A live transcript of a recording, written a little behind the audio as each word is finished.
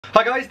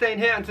Hi guys, Dane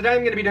here, and today I'm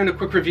going to be doing a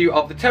quick review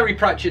of the Terry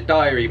Pratchett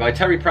Diary by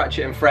Terry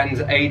Pratchett and friends,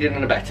 aided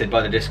and abetted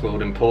by the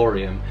Discworld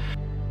Emporium.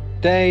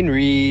 Dane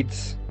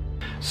reads.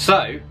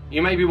 So,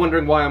 you may be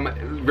wondering why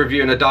I'm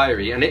reviewing a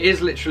diary, and it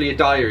is literally a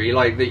diary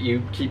like that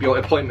you keep your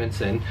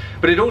appointments in,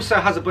 but it also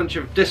has a bunch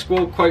of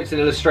Discworld quotes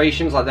and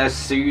illustrations, like there's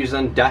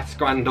Susan, Death's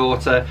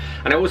granddaughter,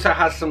 and it also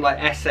has some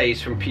like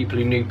essays from people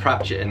who knew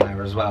Pratchett in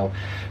there as well.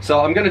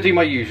 So I'm going to do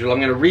my usual, I'm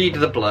going to read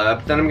the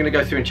blurb, then I'm going to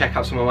go through and check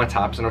out some of my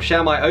tabs, and I'll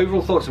share my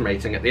overall thoughts and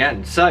rating at the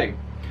end. So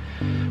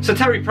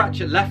Terry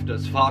Pratchett left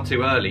us far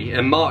too early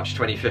in March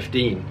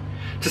 2015.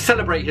 To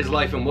celebrate his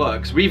life and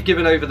works, we've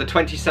given over the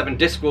 27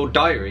 Discworld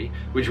Diary,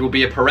 which will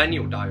be a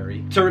perennial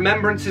diary, to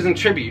remembrances and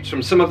tributes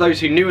from some of those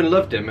who knew and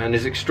loved him and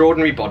his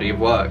extraordinary body of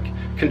work.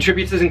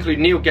 Contributors include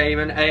Neil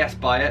Gaiman, A.S.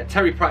 Byatt,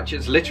 Terry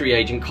Pratchett's literary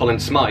agent Colin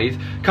Smythe,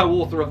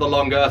 co-author of the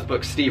Long Earth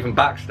books Stephen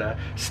Baxter,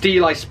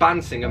 Steeleye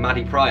Spansinger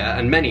Maddie Pryor,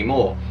 and many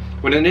more,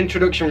 with an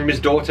introduction from his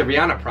daughter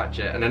Rhianna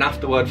Pratchett and an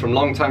afterword from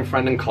longtime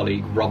friend and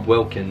colleague Rob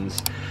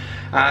Wilkins.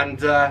 And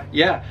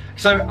yeah,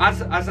 so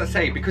as I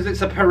say, because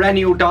it's a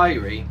perennial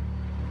diary,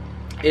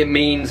 it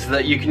means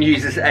that you can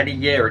use this any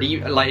year.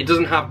 It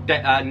doesn't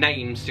have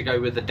names to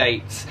go with the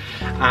dates,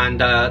 and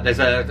there's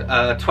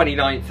a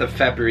 29th of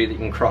February that you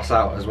can cross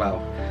out as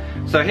well.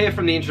 So here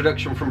from the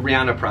introduction from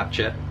Rhianna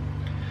Pratchett.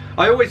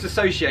 I always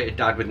associated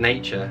Dad with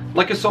nature,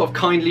 like a sort of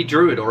kindly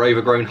druid or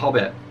overgrown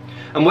hobbit.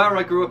 And where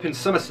I grew up in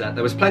Somerset,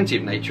 there was plenty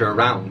of nature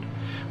around.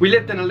 We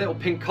lived in a little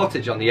pink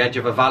cottage on the edge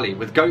of a valley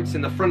with goats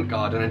in the front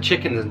garden and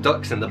chickens and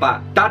ducks in the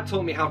back. Dad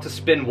taught me how to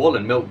spin wool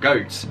and milk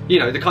goats. You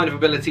know, the kind of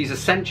abilities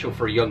essential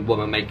for a young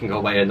woman making her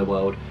way in the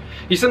world.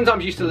 He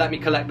sometimes used to let me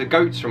collect the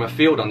goats from a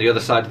field on the other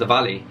side of the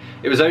valley.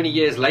 It was only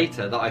years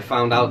later that I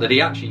found out that he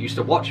actually used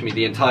to watch me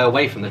the entire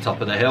way from the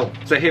top of the hill.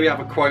 So here we have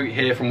a quote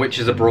here from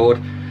Witches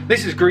Abroad.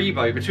 "This is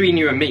Grebo, between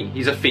you and me,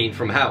 he's a fiend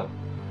from hell."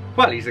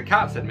 "Well, he's a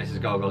cat," said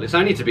Mrs. Goggle. "It's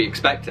only to be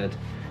expected."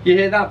 You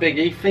hear that,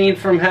 Biggie? Fiend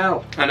from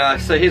hell. And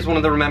so here's one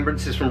of the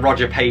remembrances from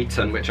Roger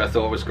Payton, which I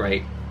thought was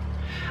great.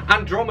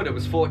 Andromeda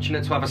was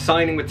fortunate to have a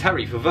signing with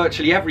Terry for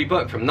virtually every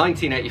book from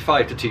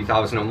 1985 to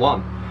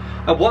 2001.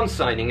 At one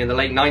signing in the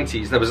late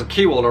 90s, there was a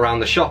queue all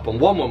around the shop,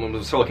 and one woman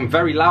was talking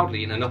very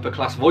loudly in an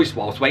upper-class voice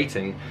whilst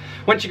waiting.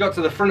 When she got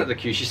to the front of the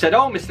queue, she said,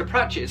 "Oh, Mr.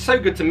 Pratchett, it's so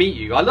good to meet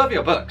you. I love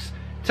your books.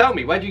 Tell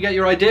me, where do you get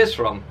your ideas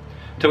from?"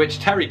 To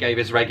which Terry gave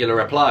his regular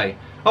reply,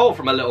 "Oh,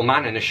 from a little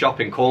man in a shop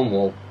in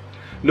Cornwall."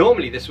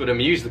 Normally this would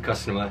amuse the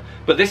customer,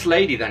 but this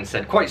lady then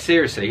said quite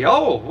seriously,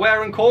 "Oh,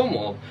 where in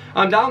Cornwall?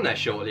 I'm down there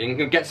shortly and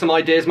can get some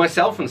ideas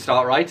myself and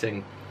start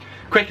writing."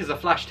 Quick as a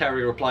flash,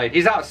 Terry replied,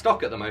 "He's out of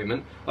stock at the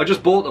moment. I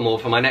just bought them all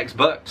for my next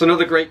book." So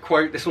another great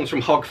quote, this one's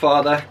from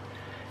Hogfather.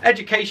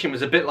 "Education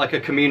was a bit like a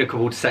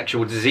communicable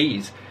sexual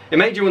disease. It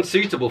made you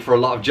unsuitable for a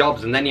lot of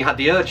jobs, and then you had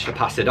the urge to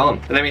pass it on."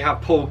 And then we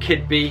have Paul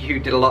Kidby, who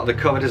did a lot of the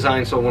cover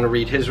design, so I want to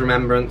read his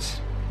remembrance.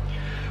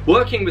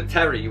 "Working with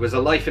Terry was a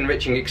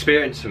life-enriching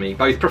experience for me,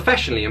 both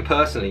professionally and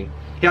personally.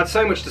 He had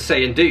so much to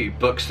say and do,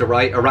 books to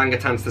write,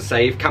 orangutans to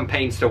save,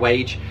 campaigns to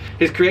wage.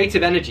 His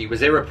creative energy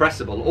was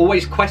irrepressible,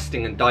 always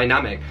questing and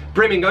dynamic,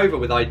 brimming over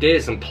with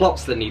ideas and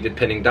plots that needed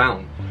pinning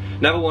down.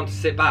 Never one to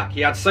sit back.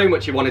 He had so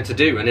much he wanted to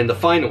do, and in the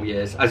final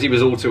years, as he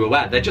was all too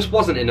aware, there just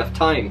wasn't enough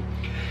time.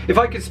 If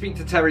I could speak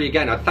to Terry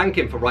again, I'd thank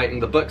him for writing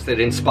the books that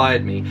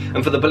inspired me,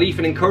 and for the belief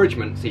and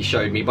encouragement he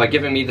showed me by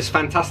giving me this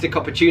fantastic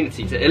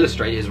opportunity to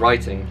illustrate his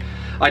writing.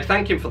 I'd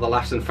thank him for the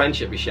laughs and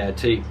friendship we shared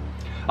too.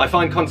 I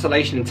find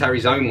consolation in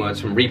Terry's own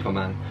words from Reaper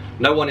Man.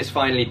 No one is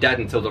finally dead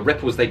until the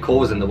ripples they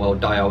cause in the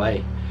world die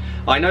away.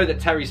 I know that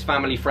Terry's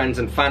family, friends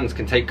and fans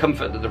can take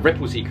comfort that the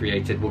ripples he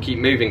created will keep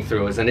moving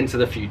through us and into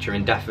the future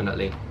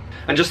indefinitely."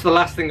 And just the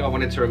last thing I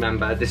wanted to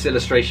remember, this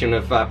illustration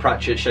of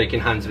Pratchett shaking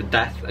hands with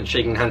death, and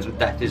Shaking Hands with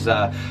Death is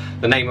the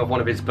name of one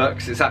of his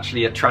books. It's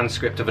actually a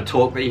transcript of a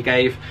talk that he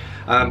gave,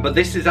 but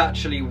this is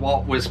actually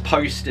what was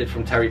posted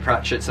from Terry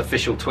Pratchett's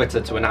official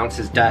Twitter to announce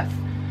his death.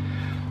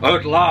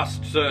 "At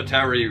last, Sir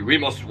Terry, we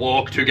must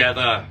walk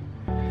together."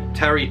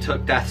 Terry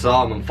took Death's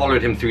arm and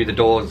followed him through the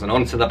doors and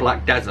onto the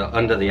black desert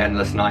under the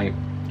endless night.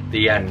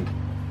 The end.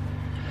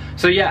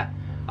 So yeah,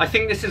 I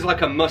think this is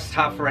like a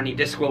must-have for any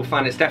Discworld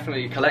fan. It's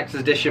definitely a collector's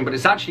edition, but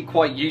it's actually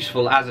quite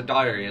useful as a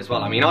diary as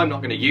well. I mean, I'm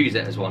not going to use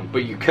it as one,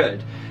 but you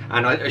could.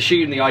 And I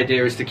assume the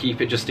idea is to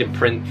keep it just in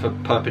print for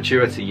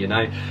perpetuity, you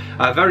know.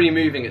 Very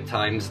moving at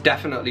times,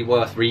 definitely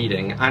worth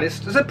reading. And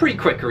it's a pretty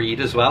quick read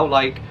as well,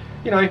 like,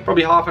 you know,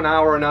 probably half an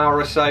hour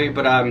or so,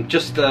 but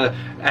just the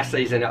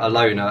essays in it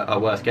alone are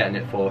worth getting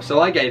it for.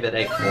 So I gave it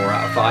a 4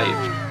 out of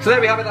 5. So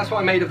there we have it, that's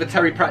what I made of the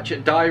Terry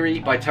Pratchett Diary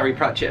by Terry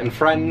Pratchett and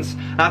friends.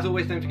 As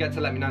always, don't forget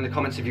to let me know in the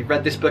comments if you've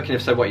read this book, and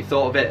if so, what you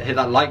thought of it. Hit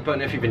that like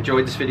button if you've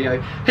enjoyed this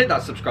video, hit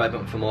that subscribe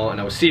button for more,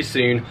 and I will see you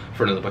soon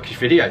for another bookish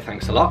video.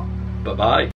 Thanks a lot, bye bye.